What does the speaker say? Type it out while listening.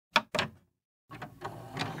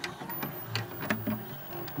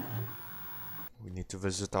to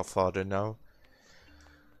visit our father now.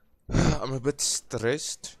 I'm a bit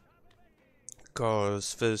stressed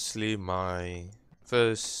because firstly my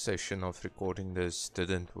first session of recording this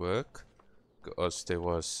didn't work because there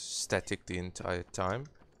was static the entire time,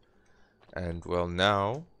 and well,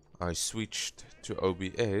 now I switched to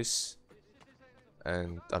OBS,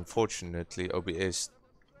 and unfortunately OBS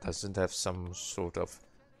doesn't have some sort of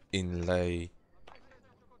inlay,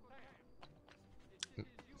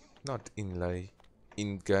 not inlay,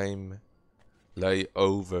 in-game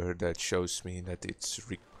layover that shows me that it's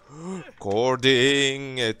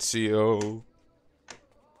recording, Ezio.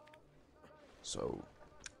 So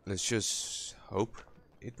let's just hope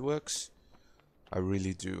it works. I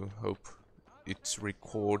really do hope it's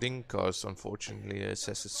recording, because unfortunately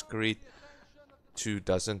Assassin's Creed 2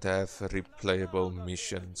 doesn't have replayable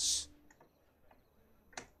missions.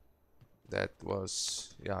 That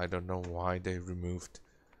was, yeah, I don't know why they removed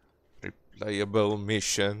replayable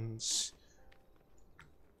missions.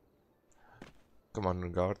 Come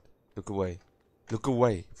on, guard. Look away. Look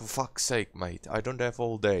away. For fuck's sake, mate. I don't have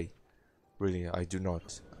all day. Really, I do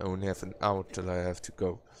not. I only have an hour till I have to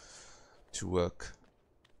go to work.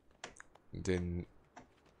 And then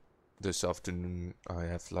this afternoon I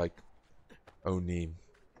have like only...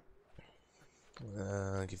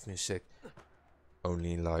 give me a sec.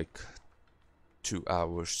 Only like 2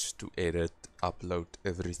 hours to edit, upload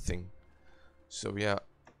everything. So yeah,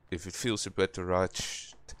 if it feels a bit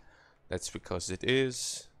rushed, that's because it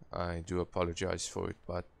is. I do apologize for it,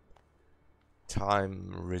 but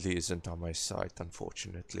time really isn't on my side,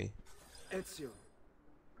 unfortunately. Ezio.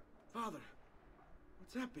 Father,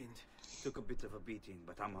 what's happened? Took a bit of a beating,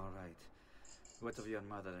 but I'm alright. What of your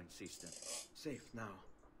mother and sister? Safe now.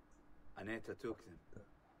 Annetta took them.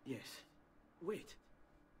 Yes. Wait.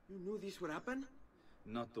 You knew this would happen?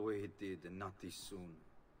 Not the way it did, and not this soon.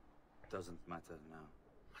 Doesn't matter now.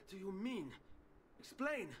 What do you mean?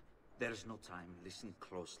 Explain. There's no time. Listen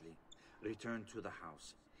closely. Return to the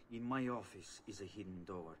house. In my office is a hidden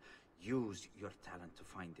door. Use your talent to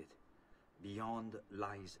find it. Beyond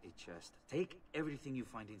lies a chest. Take everything you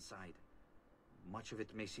find inside. Much of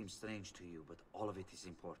it may seem strange to you, but all of it is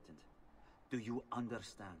important. Do you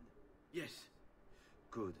understand? Yes.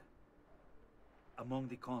 Good. Among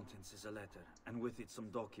the contents is a letter, and with it some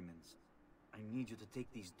documents. I need you to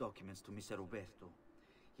take these documents to Mr. Roberto.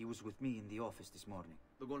 He was with me in the office this morning.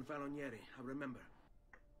 The Gonfalonieri, I remember.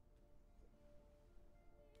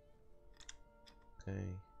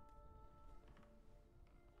 Okay.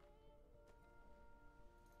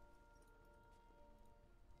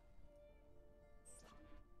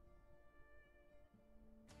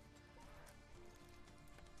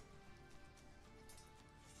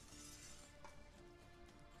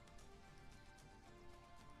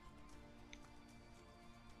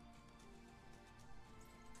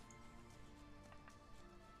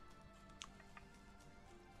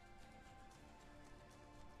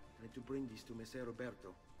 To bring this to Messer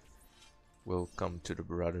Roberto. Welcome to the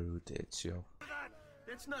Brotherhood, Ezio.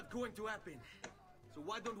 That's not going to happen. So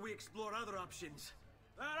why don't we explore other options?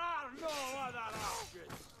 There are no other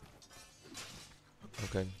options.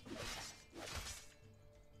 Okay.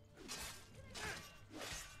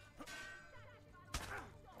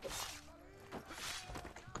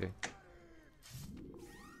 Okay.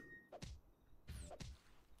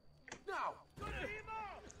 Now.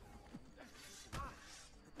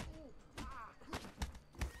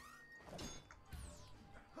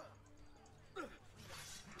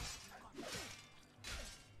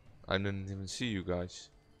 I didn't even see you guys.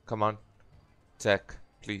 Come on. Attack,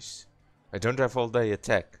 please. I don't have all day.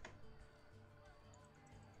 Attack.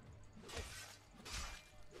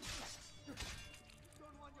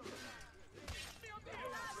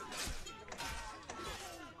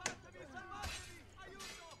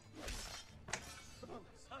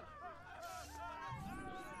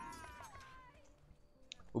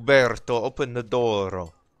 Uberto, open the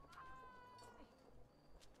door.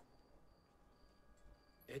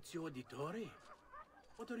 Ezio Auditore?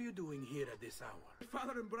 What are you doing here at this hour? My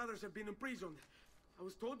father and brothers have been imprisoned. I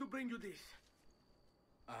was told to bring you this.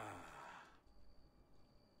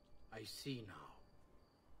 I see now.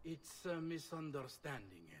 It's a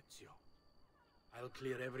misunderstanding, Ezio. I'll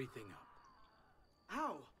clear everything up.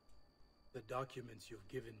 How? The documents you've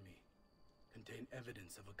given me contain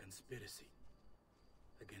evidence of a conspiracy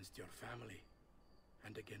against your family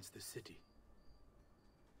and against the city.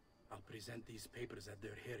 I'll present these papers at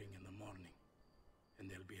their hearing in the morning, and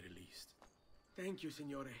they'll be released. Thank you,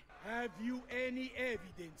 Signore. Have you any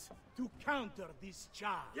evidence to counter this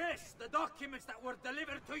charge? Yes, the documents that were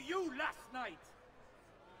delivered to you last night!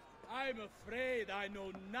 I'm afraid I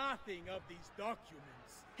know nothing of these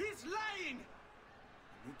documents. He's lying!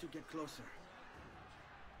 Need to get closer.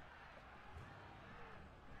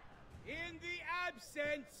 In the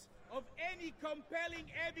absence of any compelling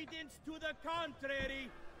evidence to the contrary,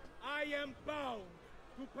 I am bound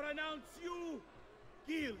to pronounce you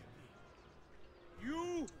guilty.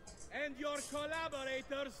 You and your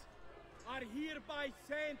collaborators are hereby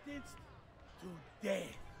sentenced to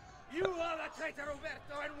death. You are the traitor,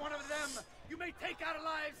 Roberto, and one of them. You may take our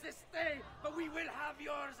lives this day, but we will have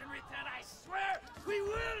yours in return, I swear! We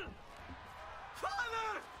will!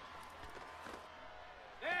 Father!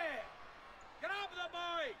 There! Grab the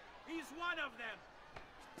boy! He's one of them!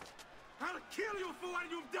 I'll kill you for what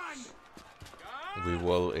you've done! We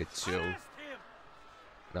will, it's you. Arrest him!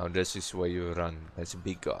 Now this is where you run. That's a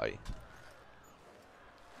big guy.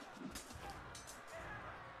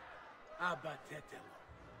 Abatetelo.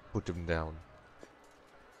 Put him down.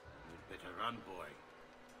 You'd better run, boy.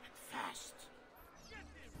 And fast.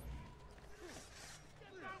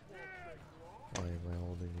 Why am I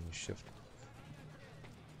holding in shift?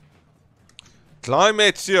 Climb,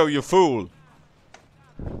 Ezio, you fool!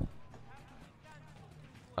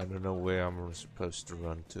 I don't know where I'm supposed to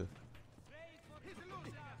run to.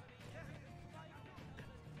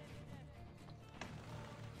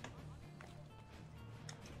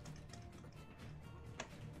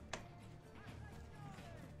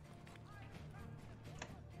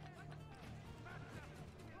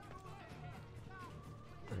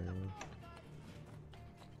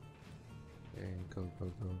 Go, go,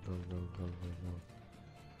 go, go, go, go, go, go.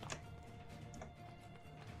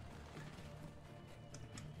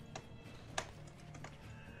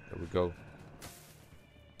 There we go.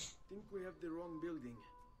 Think we have the wrong building.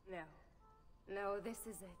 No. No, this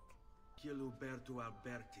is it. Kill Uberto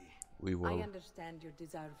Alberti. We I will. understand your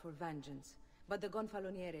desire for vengeance, but the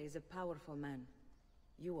Gonfaloniere is a powerful man.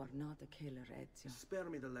 You are not a killer, Ezio. Spare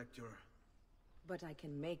me the lecture. But I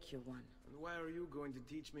can make you one. And why are you going to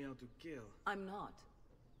teach me how to kill? I'm not.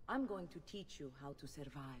 I'm going to teach you how to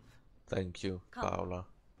survive. Thank you, Come. Paula.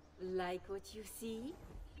 Like what you see?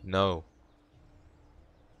 No.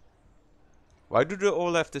 Why do they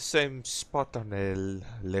all have the same spot on their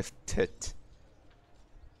left tit?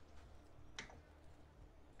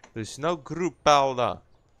 There's no group, Paula.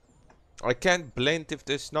 I can't blend if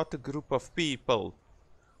there's not a group of people.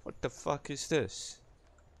 What the fuck is this?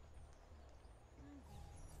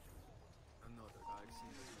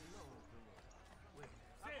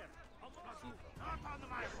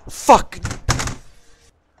 Fuck!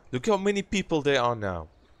 Look how many people there are now.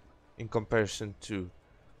 In comparison to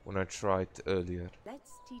when I tried earlier.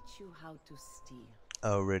 Let's teach you how to steal. I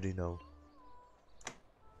already know.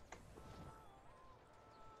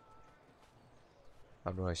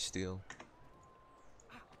 How do I steal?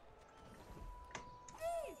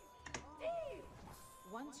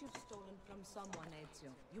 Once you've stolen from someone, Ezio,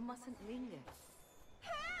 you mustn't linger.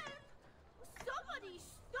 Help! Somebody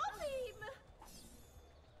stop him!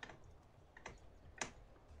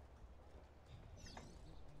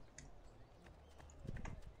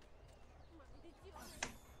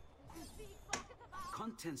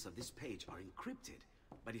 Contents of this page are encrypted,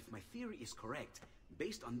 but if my theory is correct,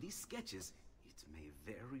 based on these sketches, it may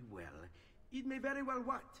very well... It may very well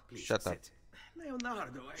what? Please, Shut up. sit.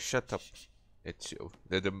 Leonardo, Shut up. It's you.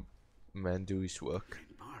 Let the man do his work.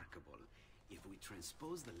 Remarkable. If we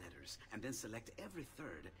transpose the letters and then select every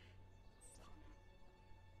third...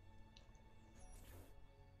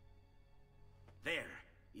 There!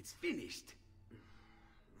 It's finished!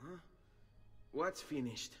 Huh? What's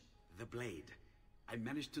finished? The blade. I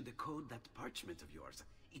managed to decode that parchment of yours.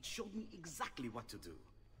 It showed me exactly what to do.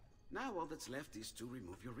 Now all that's left is to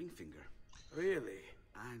remove your ring finger. Really?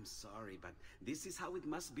 I'm sorry, but this is how it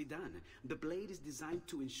must be done. The blade is designed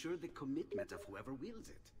to ensure the commitment of whoever wields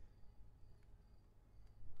it.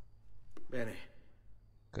 Bene.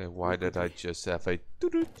 Okay, why did I just have a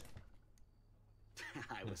toot?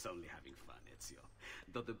 I was only having fun, Ezio.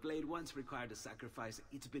 Though the blade once required a sacrifice,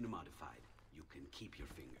 it's been modified. You can keep your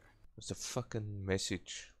finger. What's the fucking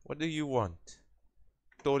message? What do you want?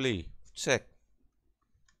 Tolly, check.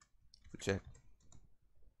 Check.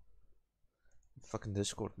 Fucking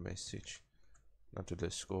Discord message. Not de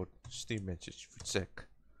Discord. Steam message. Check.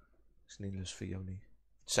 Is needless voor jou niet.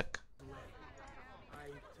 Check. I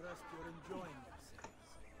trust you're enjoying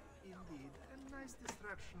yourselves. Indeed, a nice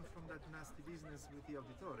distraction from that nasty business with the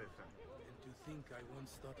Auditore family. And to think I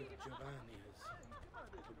once thought of Giovanni as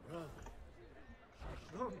a brother.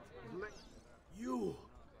 Don't blame... You!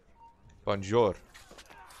 Bonjour.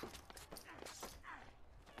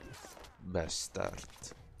 Bastard.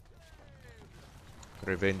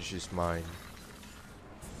 Revenge is mine.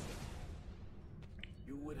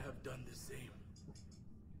 You would have done the same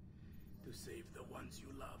to save the ones you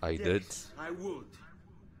love. I did. I would.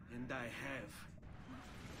 And I have.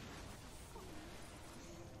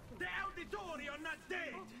 The Auditori are not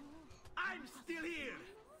dead! I'm still here!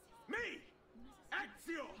 Me!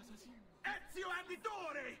 Ezio! Ezio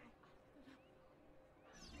Auditore!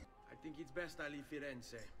 I think it's best I leave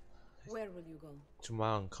Firenze. Where will you go? To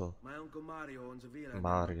my uncle. My uncle Mario owns a villa in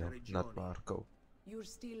Mario, Monteriggioni. not Marco. You're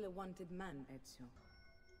still a wanted man, Ezio.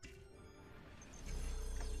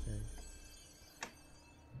 Okay.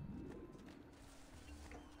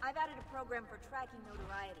 I've added a program for tracking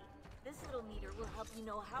notoriety. This little meter will help you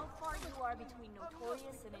know how far you are between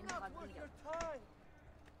notorious and incognito.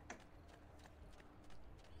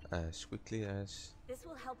 As quickly as... This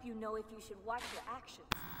will help you know if you should watch your actions.